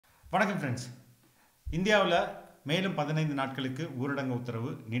வணக்கம் ஃப்ரெண்ட்ஸ். இந்தியாவில் மேலும் 15 நாட்களுக்கு ஊரடங்கு உத்தரவு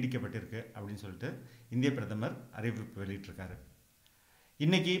நீடிக்கப்பட்டிருக்கு அப்படின்னு சொல்லிட்டு இந்திய பிரதமர் அறிவிப்பு வெளியிட்டிருக்காரு.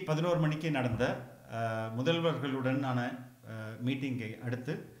 இன்னைக்கு 11 மணிக்கு நடந்த முதல்வர்களுடனான மீட்டிங்கை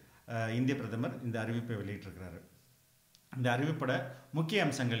அடுத்து இந்திய பிரதமர் இந்த அறிவிப்பை வெளியிட்டிருக்கிறாரு. இந்த அறிவிப்போட முக்கிய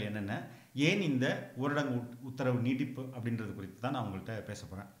அம்சங்கள் என்னென்ன, ஏன் இந்த ஊரடங்கு உத்தரவு நீட்டிப்பு அப்படின்றது குறித்து தான் நான் உங்கள்கிட்ட பேச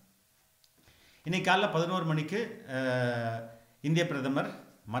போகிறேன். இன்னைக்கு காலைல 11 மணிக்கு இந்திய பிரதமர்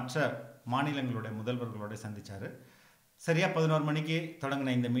மற்ற மாநிலங்களுடைய முதல்வர்களோட சந்தித்தார். சரியாக 11 மணிக்கு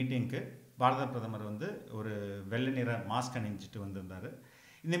தொடங்கின இந்த மீட்டிங்க்கு பாரத பிரதமர் ஒரு வெள்ளை நிற மாஸ்க் அணிஞ்சிட்டு வந்திருந்தார்.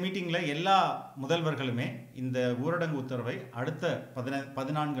 இந்த மீட்டிங்கில் எல்லா முதல்வர்களுமே இந்த ஊரடங்கு உத்தரவை அடுத்த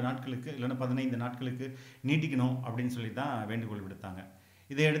 14 நாட்களுக்கு இல்லைன்னா 15 நாட்களுக்கு நீட்டிக்கணும் அப்படின்னு சொல்லி தான் வேண்டுகோள் விடுத்தாங்க.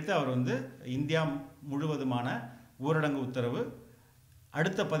 இதையடுத்து அவர் இந்தியா முழுவதுமான ஊரடங்கு உத்தரவு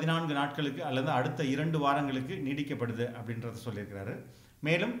அடுத்த 14 நாட்களுக்கு அல்லது அடுத்த 2 வாரங்களுக்கு நீடிக்கப்படுது அப்படின்றத சொல்லியிருக்கிறாரு.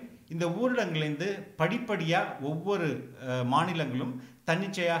 மேலும் இந்த ஊரடங்குலேருந்து படிப்படியாக ஒவ்வொரு மாநிலங்களும்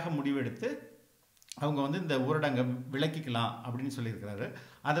தன்னிச்சையாக முடிவெடுத்து அவங்க இந்த ஊரடங்கை விலக்கிக்கலாம் அப்படின்னு சொல்லியிருக்கிறாரு.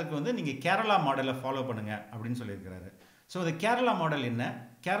 அதற்கு நீங்கள் கேரளா மாடலை ஃபாலோ பண்ணுங்கள் அப்படின்னு சொல்லியிருக்கிறாரு. ஸோ அது கேரளா மாடல் என்ன,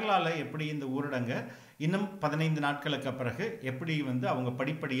 கேரளாவில் எப்படி இந்த ஊரடங்கை இன்னும் 15 நாட்களுக்கு பிறகு எப்படி அவங்க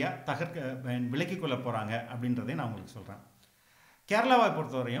படிப்படியாக விலக்கிக் கொள்ள போகிறாங்க அப்படின்றதையும் நான் உங்களுக்கு சொல்கிறேன். கேரளாவை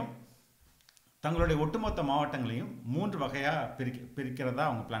பொறுத்தவரையும் தங்களுடைய ஒட்டுமொத்த மாவட்டங்களையும் 3 வகையாக பிரிக்கிறதா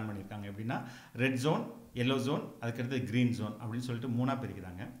அவங்க பிளான் பண்ணியிருக்காங்க. எப்படின்னா ரெட் ஜோன், எல்லோ ஜோன், அதுக்கடுத்து க்ரீன் ஜோன் அப்படின்னு சொல்லிட்டு 3ஆக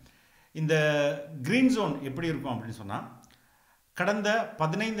பிரிக்கிறாங்க. இந்த க்ரீன் ஜோன் எப்படி இருக்கும் அப்படின்னு சொன்னால், கடந்த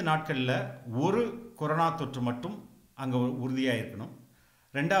 15 நாட்களில் ஒரு கொரோனா தொற்று மட்டும் அங்கே உறுதியாக இருக்கணும்.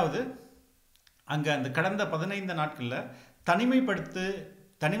 ரெண்டாவது, அங்கே அந்த கடந்த 15 நாட்களில்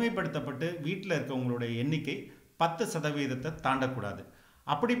தனிமைப்படுத்தப்பட்டு வீட்டில் இருக்கவங்களுடைய எண்ணிக்கை 10% தாண்டக்கூடாது.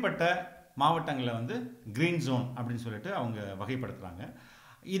 அப்படிப்பட்ட மாவட்டங்களில் க்ரீன் ஜோன் அப்படின்னு சொல்லிட்டு அவங்க வகைப்படுத்துகிறாங்க.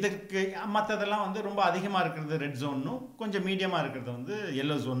 இதற்கு மற்றதெல்லாம் ரொம்ப அதிகமாக இருக்கிறது ரெட் ஜோன்னும், கொஞ்சம் மீடியமாக இருக்கிறது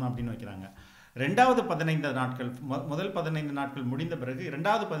எல்லோ ஜோன் அப்படின்னு வைக்கிறாங்க. ரெண்டாவது 15 நாட்கள், முதல் 15 நாட்கள் முடிந்த பிறகு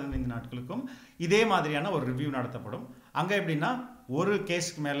 2வது 15 நாட்களுக்கும் இதே மாதிரியான ஒரு ரிவ்யூ நடத்தப்படும். அங்கே எப்படின்னா ஒரு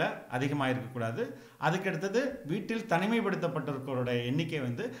கேஸுக்கு மேலே அதிகமாக இருக்கக்கூடாது. அதுக்கடுத்தது வீட்டில் தனிமைப்படுத்தப்பட்டிருக்கிறோட எண்ணிக்கை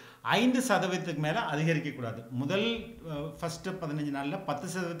 5% மேலே அதிகரிக்கக்கூடாது. ஃபஸ்ட்டு 15 நாளில்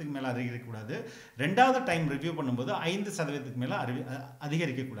 10% மேலே அதிகரிக்கக்கூடாது. ரெண்டாவது டைம் ரிவ்யூ பண்ணும்போது 5% மேலே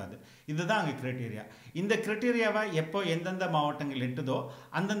அதிகரிக்கக்கூடாது. இதுதான் அங்கே கிரைட்டீரியா. இந்த கிரைட்டீரியாவை எப்போ எந்தெந்த மாவட்டங்கள் எட்டுதோ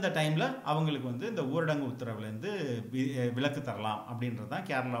அந்தந்த டைமில் அவங்களுக்கு இந்த ஊரடங்கு உத்தரவுலேருந்து விலக்கு தரலாம் அப்படின்றது தான்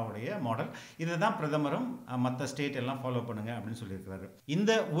கேரளாவுடைய மாடல். இதை தான் பிரதமரும் மற்ற ஸ்டேட் எல்லாம் ஃபாலோ பண்ணுங்க அப்படின்னு சொல்லியிருக்கிறாரு.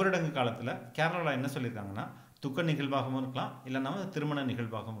 இந்த ஊரடங்கு காலத்தில் கேரளாவில் என்ன சொல்லியிருக்காங்கன்னா, துக்க நிகழ்வாகவும் இருக்கலாம், இல்லைன்னா திருமண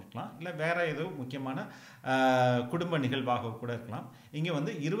நிகழ்வாகவும் இருக்கலாம், இல்லை வேற ஏதோ முக்கியமான குடும்ப நிகழ்வாக கூட இருக்கலாம். இங்கே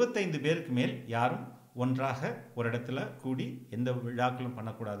 25 பேருக்கு மேல் யாரும் ஒன்றாக ஒரு இடத்துல கூடி எந்த விழாக்களும்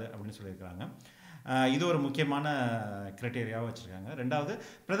பண்ணக்கூடாது அப்படின்னு சொல்லியிருக்கிறாங்க. இது ஒரு முக்கியமான கிரைட்டீரியாவை வச்சுருக்காங்க. ரெண்டாவது,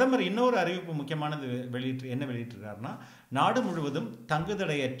 பிரதமர் இன்னொரு அறிவிப்பு முக்கியமானது வெளியிட்டிருக்காருன்னா, நாடு முழுவதும்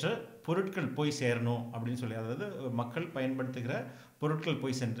தங்குதடையற்ற பொருட்கள் போய் சேரணும் அப்படின்னு சொல்லி, அதாவது மக்கள் பயன்படுத்துகிற பொருட்கள்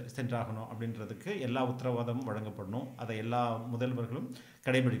போய் சென்றாகணும் அப்படின்றதுக்கு எல்லா உத்தரவாதமும் வழங்கப்படணும், அதை எல்லா முதல்வர்களும்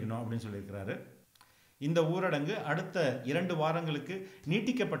கடைபிடிக்கணும் அப்படின்னு சொல்லியிருக்கிறாரு. இந்த ஊரடங்கு அடுத்த 2 வாரங்களுக்கு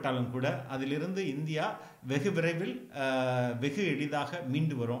நீட்டிக்கப்பட்டாலும் கூட அதிலிருந்து இந்தியா வெகு விரைவில் வெகு எளிதாக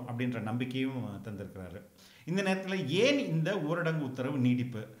மீண்டு வரும் அப்படின்ற நம்பிக்கையும் தந்திருக்கிறாரு. இந்த நேரத்தில் ஏன் இந்த ஊரடங்கு உத்தரவு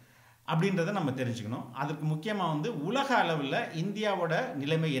நீடிப்பு அப்படின்றத நம்ம தெரிஞ்சுக்கணும். அதுக்கு முக்கியமாக உலக அளவில் இந்தியாவோட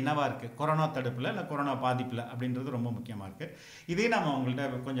நிலைமை என்னவா இருக்குது, கொரோனா தடுப்பில் இல்லை கொரோனா பாதிப்பில் அப்படின்றது ரொம்ப முக்கியமாக இருக்குது. இதே நம்ம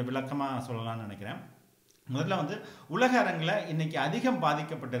உங்கள்கிட்ட கொஞ்சம் விளக்கமாக சொல்லலாம்னு நினைக்கிறேன். முதல்ல உலக அரங்கில் இன்னைக்கு அதிகம்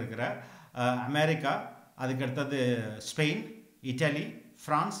பாதிக்கப்பட்டிருக்கிற அமெரிக்கா, அதுக்கடுத்தது ஸ்பெயின், இட்டாலி,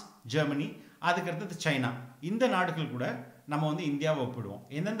 ஃப்ரான்ஸ், ஜெர்மனி, அதுக்கடுத்தது சைனா. இந்த நாடுகள் கூட நம்ம இந்தியாவை ஒப்பிடுவோம்.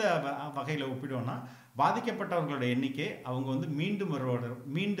 எந்தெந்த வகையில் ஒப்பிடுவோம்னா, பாதிக்கப்பட்டவர்களோட எண்ணிக்கை, அவங்க மீண்டும்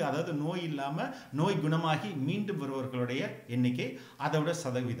அதாவது நோய் இல்லாமல் நோய் குணமாகி மீண்டும் வருவர்களுடைய எண்ணிக்கை, அதோட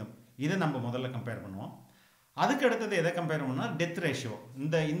சதவீதம், இதை நம்ம முதல்ல கம்பேர் பண்ணுவோம். அதுக்கு அடுத்தது எதை கம்பேர் பண்ணோம்னா டெத் ரேஷியோ.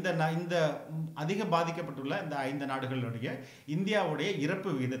 இந்த அதிக பாதிக்கப்பட்டுள்ள இந்த 5 நாடுகளுடைய இந்தியாவுடைய இறப்பு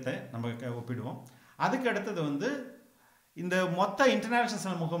விகிதத்தை நம்ம ஒப்பிடுவோம். அதுக்கு அடுத்தது இந்த மொத்த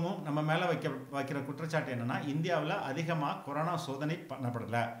இன்டர்நேஷனல் முகமும் நம்ம மேலே வைக்கிற குற்றச்சாட்டு என்னென்னா, இந்தியாவில் அதிகமாக கொரோனா சோதனை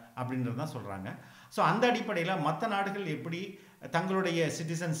பண்ணப்படலை அப்படின்றது தான் சொல்கிறாங்க. ஸோ அந்த அடிப்படையில் மற்ற நாடுகள் எப்படி தங்களுடைய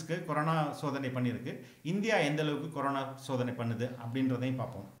சிட்டிசன்ஸ்க்கு கொரோனா சோதனை பண்ணியிருக்கு, இந்தியா எந்த அளவுக்கு கொரோனா சோதனை பண்ணுது அப்படின்றதையும்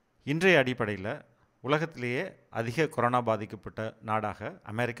பார்ப்போம். இன்றைய அடிப்படையில் உலகத்திலேயே அதிக கொரோனா பாதிக்கப்பட்ட நாடாக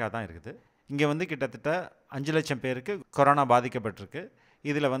அமெரிக்கா தான் இருக்குது. இங்கே கிட்டத்தட்ட 5 லட்சம் பேருக்கு கொரோனா பாதிக்கப்பட்டிருக்கு.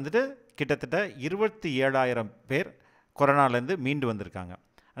 இதில் கிட்டத்தட்ட 27,000 பேர் கொரோனாலேருந்து மீண்டு வந்திருக்காங்க.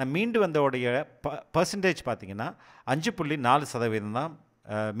 ஆனால் மீண்டு வந்தோடைய பர்சன்டேஜ் பார்த்திங்கன்னா 5.4% தான்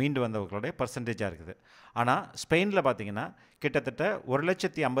மீண்டு வந்தவர்களுடைய பர்சன்டேஜாக இருக்குது. ஆனால் ஸ்பெயினில் பார்த்திங்கன்னா கிட்டத்தட்ட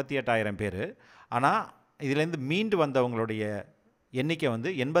 1,58,000 பேர். ஆனால் இதுலேருந்து மீண்டு வந்தவங்களுடைய எண்ணிக்கை வந்து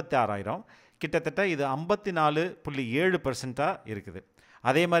 86,000, கிட்டத்தட்ட இது 54.7% இருக்குது.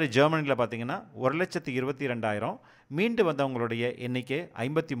 அதே மாதிரி ஜெர்மனியில் பார்த்திங்கன்னா 1,22,000, மீண்டு வந்தவங்களுடைய எண்ணிக்கை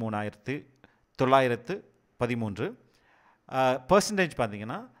 53,913. பர்சன்டேஜ்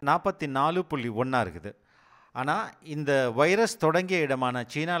பார்த்திங்கன்னா 44.1 இருக்குது. ஆனால் இந்த வைரஸ் தொடங்கிய இடமான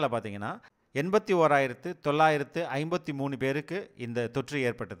சீனாவில் பார்த்திங்கன்னா 81,953 பேருக்கு இந்த தொற்று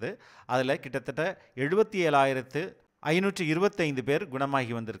ஏற்பட்டது. அதில் கிட்டத்தட்ட 77,525 பேர்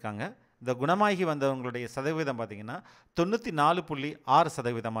குணமாகி வந்திருக்காங்க. இந்த குணமாகி வந்தவங்களுடைய சதவீதம் பார்த்திங்கன்னா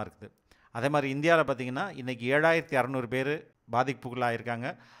 94.6% இருக்குது. அதே மாதிரி இந்தியாவில் பார்த்திங்கன்னா இன்றைக்கி 7,600 பேர் பாதிப்புக்குள்ளாயிருக்காங்க.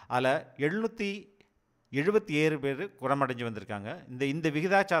 அதில் 777 பேர் குணமடைஞ்சு வந்திருக்காங்க. இந்த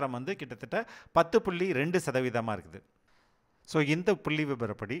விகிதாச்சாரம் வந்து கிட்டத்தட்ட 10.2% இருக்குது. ஸோ இந்த புள்ளி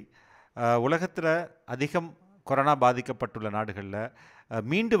விபரப்படி உலகத்தில் அதிகம் கொரோனா பாதிக்கப்பட்டுள்ள நாடுகளில்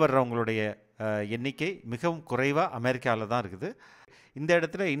மீண்டு வர்றவங்களுடைய எண்ணிக்கை மிகவும் குறைவாக அமெரிக்காவில் தான் இருக்குது. இந்த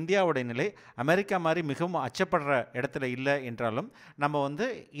இடத்துல இந்தியாவுடைய நிலை அமெரிக்கா மாதிரி மிகவும் அச்சப்படுற இடத்துல இல்லை என்றாலும் நம்ம வந்து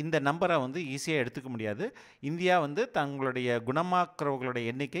இந்த நம்பரை வந்து ஈஸியாக எடுத்துக்க முடியாது. இந்தியா வந்து தங்களுடைய குணமாக்குறவங்களுடைய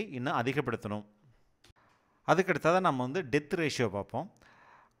எண்ணிக்கை இன்னும் அதிகப்படுத்தணும். அதுக்கடுத்ததான் நம்ம வந்து டெத் ரேஷியோ பார்ப்போம்.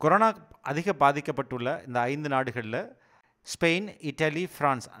 கொரோனா அதிக பாதிக்கப்பட்டுள்ள இந்த 5 நாடுகளில் ஸ்பெயின், இட்டாலி,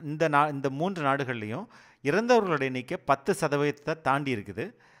 ஃப்ரான்ஸ் இந்த 3 நாடுகள்லேயும் இறந்தவர்களுடைய எண்ணிக்கை 10% தாண்டி இருக்குது.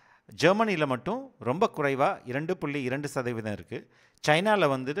 ஜெர்மனியில் மட்டும் ரொம்ப குறைவாக 2.2% இருக்குது.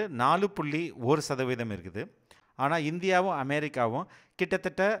 சைனாவில் வந்துட்டு 4.1% இருக்குது. ஆனால் இந்தியாவும் அமெரிக்காவும்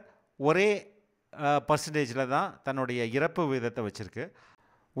கிட்டத்தட்ட ஒரே பர்சன்டேஜில் தான் தன்னுடைய இறப்பு விகிதத்தை வச்சுருக்கு.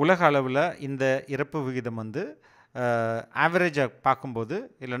 உலக அளவில் இந்த இறப்பு விகிதம் வந்து ஆவரேஜாக பார்க்கும்போது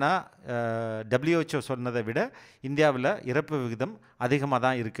இல்லைனா WHO சொன்னதை விட இந்தியாவில் இறப்பு விகிதம் அதிகமாக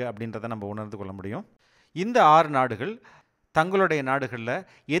தான் இருக்குது அப்படின்றத நம்ம உணர்ந்து கொள்ள முடியும். இந்த 6 நாடுகள் தங்களுடைய நாடுகளில்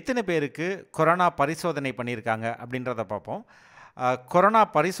எத்தனை பேருக்கு கொரோனா பரிசோதனை பண்ணியிருக்காங்க அப்படின்றத பார்ப்போம். கொரோனா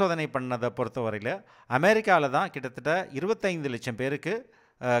பரிசோதனை பண்ணதை பொறுத்தவரையில் அமெரிக்காவில் தான் கிட்டத்தட்ட 25 லட்சம் பேருக்கு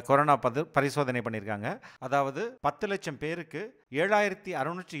கொரோனா பரிசோதனை பண்ணியிருக்காங்க. அதாவது 10 லட்சம் பேருக்கு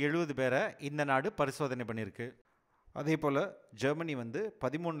 7,670 பேரை இந்த நாடு பரிசோதனை பண்ணியிருக்கு. அதே போல் ஜெர்மனி வந்து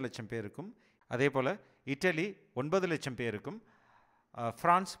 13 லட்சம் பேருக்கும், அதே போல் இட்டலி 9 லட்சம் பேருக்கும்,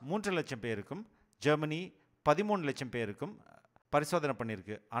 ஃப்ரான்ஸ் 3 லட்சம் பேருக்கும், ஜெர்மனி 13 லட்சம் பேருக்கும் பரிசோதனை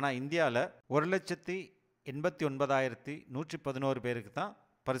பண்ணியிருக்கு. ஆனால் இந்தியாவில் 1,89,111 பேருக்கு தான்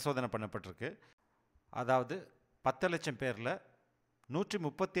பரிசோதனை பண்ணப்பட்டிருக்கு. அதாவது 10 லட்சம் பேரில்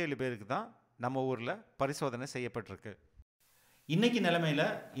 137 பேருக்கு தான் நம்ம ஊரில் பரிசோதனை செய்யப்பட்டிருக்கு. இன்றைக்கி நிலைமையில்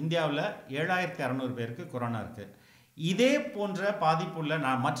இந்தியாவில் 7,600 பேருக்கு கொரோனா இருக்குது. இதே போன்ற பாதிப்புள்ள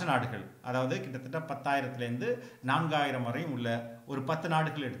மற்ற நாடுகள், அதாவது கிட்டத்தட்ட 10,000லேருந்து 4,000 வரையும் உள்ள ஒரு 10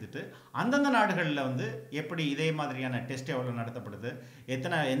 நாடுகள் எடுத்துகிட்டு அந்தந்த நாடுகளில் வந்து எப்படி இதே மாதிரியான டெஸ்ட் எவ்வளோ நடத்தப்படுது,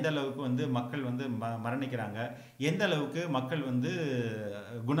 எந்த அளவுக்கு வந்து மக்கள் வந்து மரணிக்கிறாங்க, எந்த அளவுக்கு மக்கள் வந்து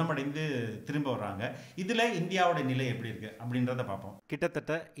குணமடைந்து திரும்ப வர்றாங்க, இதில் இந்தியாவோட நிலை எப்படி இருக்குது அப்படின்றத பார்ப்போம்.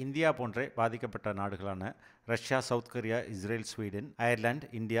 கிட்டத்தட்ட இந்தியா போன்றே பாதிக்கப்பட்ட நாடுகளான Russia, south Korea, Israel, Sweden, Ireland,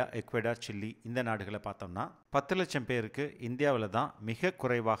 India, Ecuador, chilli இந்த நாடுகளை பார்த்தோம்னா 10 லட்சம் பேருக்கு இந்தியாவில் தான் மிக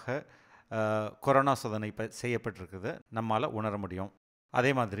குறைவாக கொரோனா சோதனை செய்யப்பட்டிருக்குது நம்மால் உணர முடியும்.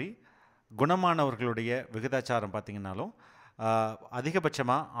 அதே மாதிரி குணமானவர்களுடைய விகிதாச்சாரம் பார்த்திங்கனாலும்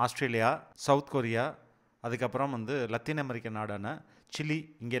அதிகபட்சமாக ஆஸ்திரேலியா, சவுத் கொரியா, அதுக்கப்புறம் வந்து லத்தீன் அமெரிக்க நாடான சில்லி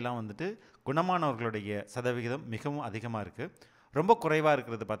இங்கெல்லாம் வந்துட்டு குணமானவர்களுடைய சதவிகிதம் மிகவும் அதிகமாக இருக்குது. ரொம்ப குறைவாக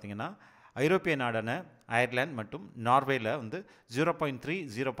இருக்கிறது பார்த்திங்கன்னா ஐரோப்பிய நாடான அயர்லாந்து மற்றும் நார்வேயில் வந்து 0.3,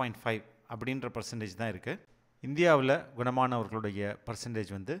 0.5 அப்படின்ற பர்சன்டேஜ் தான் இருக்குது. இந்தியாவில் குணமானவர்களுடைய பர்சன்டேஜ்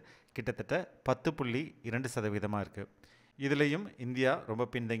வந்து கிட்டத்தட்ட 10.2% இருக்குது. இதுலேயும் இந்தியா ரொம்ப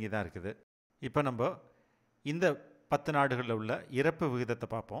பின்தங்கி தான் இருக்குது. இப்போ நம்ம இந்த 10 நாடுகளில் உள்ள இறப்பு விகிதத்தை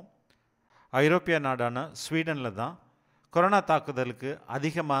பார்ப்போம். ஐரோப்பிய நாடான ஸ்வீடனில் தான் கொரோனா தாக்குதலுக்கு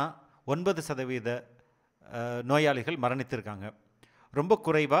அதிகமாக 9% நோயாளிகள் மரணித்திருக்காங்க. ரொம்ப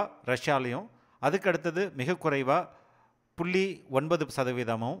குறைவாக ரஷ்யாலையும், அதுக்கு அடுத்தது மிக குறைவாக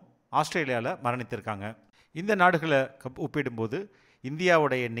 0.9% ஆஸ்திரேலியாவில் மரணித்திருக்காங்க. இந்த நாடுகளை ஒப்பிடும்போது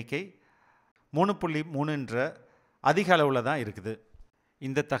இந்தியாவோட எண்ணிக்கை 3.3 அதிக அளவில் தான் இருக்குது.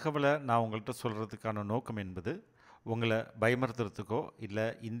 இந்த தகவலை நான் உங்கள்கிட்ட சொல்கிறதுக்கான நோக்கம் என்பது உங்களை பயமுறுத்துறதுக்கோ இல்லை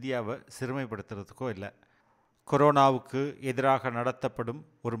இந்தியாவை சிறுமைப்படுத்துறதுக்கோ இல்லை. கொரோனாவுக்கு எதிராக நடத்தப்படும்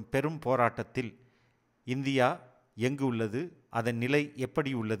ஒரு பெரும் போராட்டத்தில் இந்தியா எங்கு உள்ளது, அதன் நிலை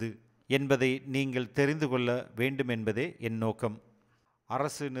எப்படி உள்ளது என்பதை நீங்கள் தெரிந்து கொள்ள வேண்டும் என்பதே என் நோக்கம்.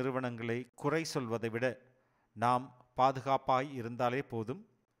 அரசு நிறுவனங்களை குறை சொல்வதை விட நாம் பாதுகாப்பாய் இருந்தாலே போதும்,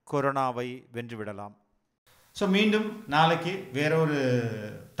 கொரோனாவை வென்றுவிடலாம். ஸோ மீண்டும் நாளைக்கு வேற ஒரு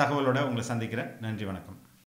தகவலோட உங்களை சந்திக்கிறேன். நன்றி, வணக்கம்.